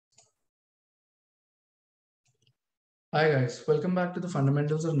Hi guys, welcome back to the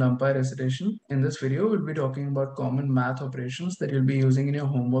fundamentals of NumPy recitation. In this video, we'll be talking about common math operations that you'll be using in your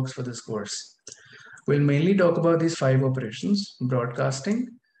homeworks for this course. We'll mainly talk about these 5 operations: broadcasting,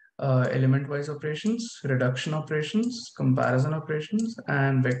 element-wise operations, reduction operations, comparison operations,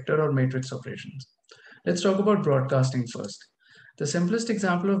 and vector or matrix operations. Let's talk about broadcasting first. The simplest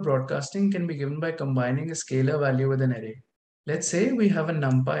example of broadcasting can be given by combining a scalar value with an array. Let's say we have a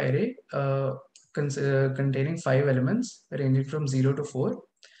NumPy array containing 5 elements ranging from 0 to 4.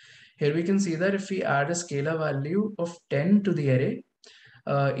 Here we can see that if we add a scalar value of 10 to the array,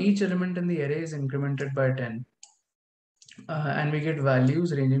 each element in the array is incremented by 10. And we get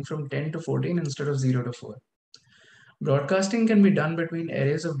values ranging from 10 to 14 instead of 0 to 4. Broadcasting can be done between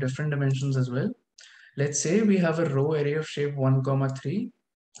arrays of different dimensions as well. Let's say we have a row array of shape 1, 3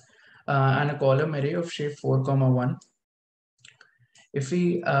 and a column array of shape 4, 1. If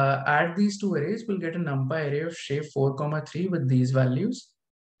we add these two arrays, we'll get a NumPy array of shape 4, 3 with these values.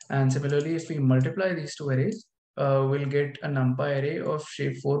 And similarly, if we multiply these two arrays, we'll get a NumPy array of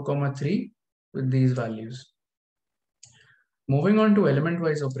shape 4, 3 with these values. Moving on to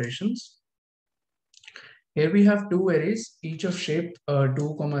element-wise operations. Here we have two arrays, each of shape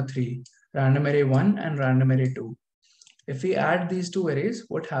 2, 3, random array 1 and random array 2. If we add these two arrays,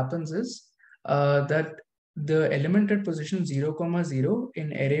 what happens is that the element at position 0, 0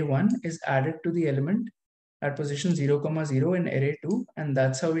 in array 1 is added to the element at position 0, 0 in array 2, and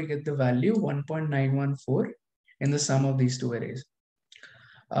that's how we get the value 1.914 in the sum of these two arrays.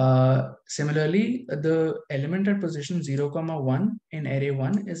 Similarly, the element at position 0, 1 in array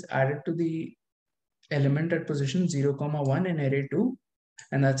 1 is added to the element at position 0, 1 in array 2,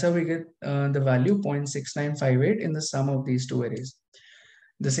 and that's how we get the value 0.6958 in the sum of these two arrays.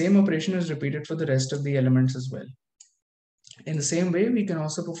 The same operation is repeated for the rest of the elements as well. In the same way, we can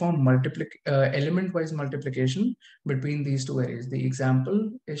also perform element-wise multiplication between these two arrays. The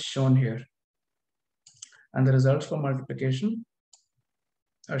example is shown here, and the results for multiplication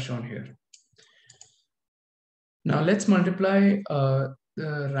are shown here. Now let's multiply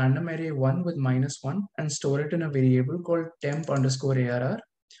the random array 1 with -1 and store it in a variable called temp underscore ARR.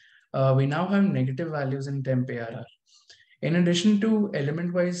 We now have negative values in temp ARR. In addition to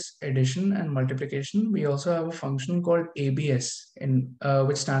element-wise addition and multiplication, we also have a function called ABS,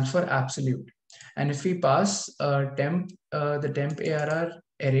 which stands for absolute. And if we pass the temp ARR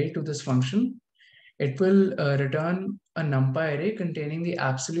array to this function, it will return a NumPy array containing the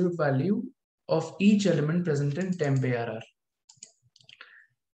absolute value of each element present in temp ARR.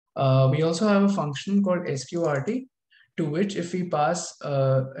 We also have a function called sqrt, to which if we pass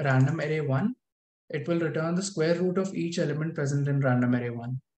random array 1, it will return the square root of each element present in random array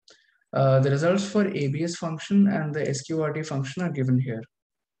 1. The results for ABS function and the sqrt function are given here.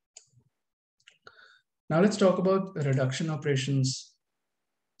 Now let's talk about reduction operations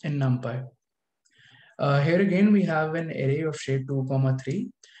in NumPy. Here again, we have an array of shape 2, 3.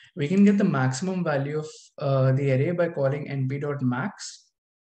 We can get the maximum value of the array by calling np.max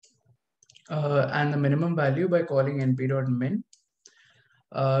and the minimum value by calling np.min.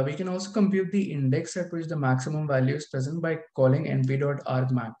 We can also compute the index at which the maximum value is present by calling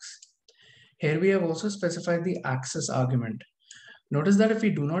np.argmax. Here we have also specified the access argument. Notice that if we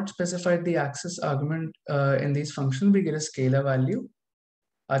do not specify the access argument in these functions, we get a scalar value.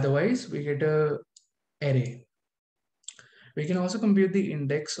 Otherwise, we get an array. We can also compute the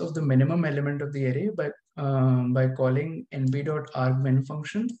index of the minimum element of the array by calling np.argmin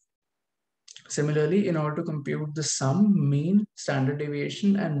function. Similarly, in order to compute the sum, mean, standard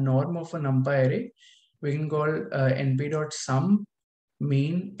deviation, and norm of a NumPy array, we can call np.sum,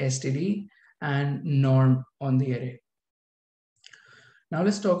 mean, std, and norm on the array. Now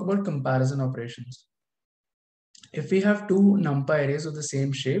let's talk about comparison operations. If we have two NumPy arrays of the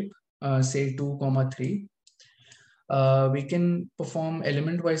same shape, say 2, 3, we can perform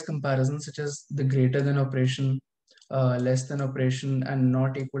element-wise comparisons such as the greater than operation, less than operation, and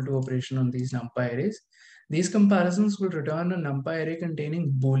not equal to operation on these NumPy arrays. These comparisons will return a NumPy array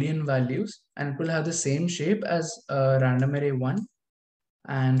containing Boolean values, and it will have the same shape as random array 1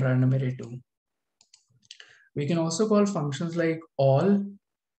 and random array 2. We can also call functions like all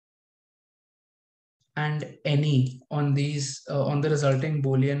and any on these on the resulting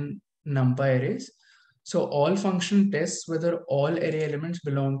Boolean NumPy arrays. So all function tests whether all array elements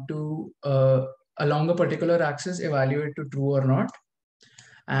belong to along a particular axis evaluate to true or not,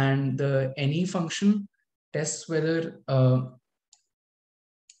 and the any function tests whether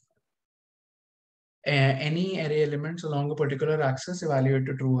any array elements along a particular axis evaluate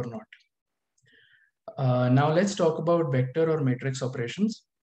to true or not. Now let's talk about vector or matrix operations.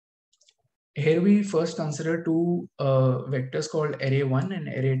 Here we first consider two vectors called array1 and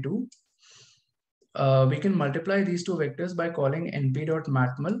array2. We can multiply these two vectors by calling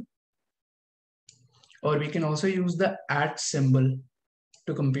np.matmul, or we can also use the @ symbol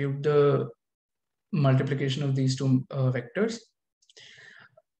to compute the multiplication of these two vectors.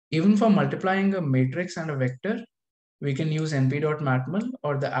 Even for multiplying a matrix and a vector, we can use np.matmul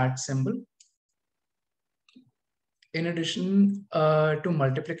or the @ symbol. In addition to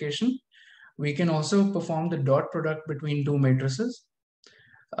multiplication, we can also perform the dot product between two matrices.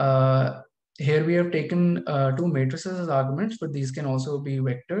 Here we have taken two matrices as arguments, but these can also be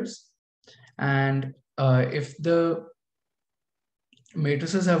vectors. And if the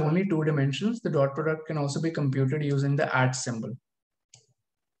matrices have only two dimensions, the dot product can also be computed using the @ symbol.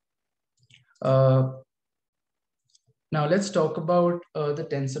 Now let's talk about the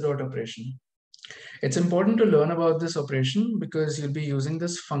tensor dot operation. It's important to learn about this operation because you'll be using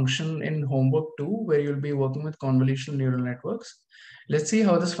this function in homework 2, where you'll be working with convolutional neural networks. Let's see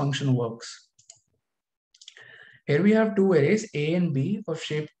how this function works. Here we have two arrays A and B of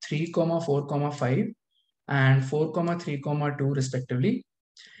shape 3, 4, 5 and 4, 3, 2 respectively.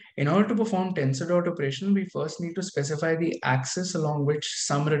 In order to perform tensor dot operation, we first need to specify the axis along which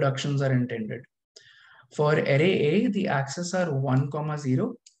sum reductions are intended. For array A, the axes are 1,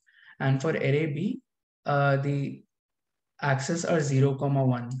 0, and for array B, the axes are 0,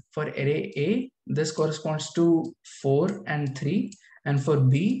 1. For array A, this corresponds to 4 and 3, and for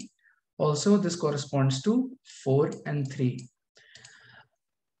B, also this corresponds to 4 and 3.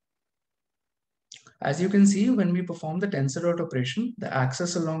 As you can see, when we perform the tensor dot operation, the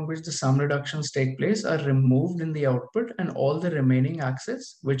axes along which the sum reductions take place are removed in the output, and all the remaining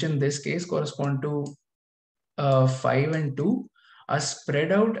axes, which in this case correspond to 5 and 2, are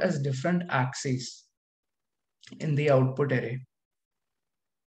spread out as different axes in the output array.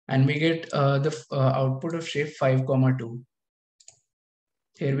 And we get the output of shape 5, 2.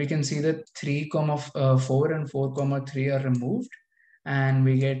 Here we can see that 3, 4 and 4, 3 are removed, and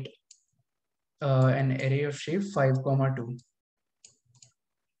we get an array of shape 5, 2.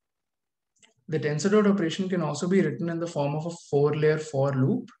 The tensor dot operation can also be written in the form of a 4-layer for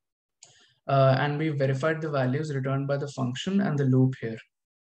loop, and we verified the values returned by the function and the loop here.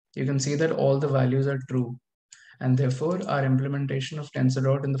 You can see that all the values are true, and therefore our implementation of tensor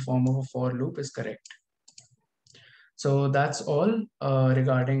dot in the form of a for loop is correct. So that's all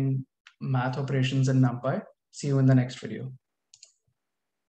regarding math operations in NumPy. See you in the next video.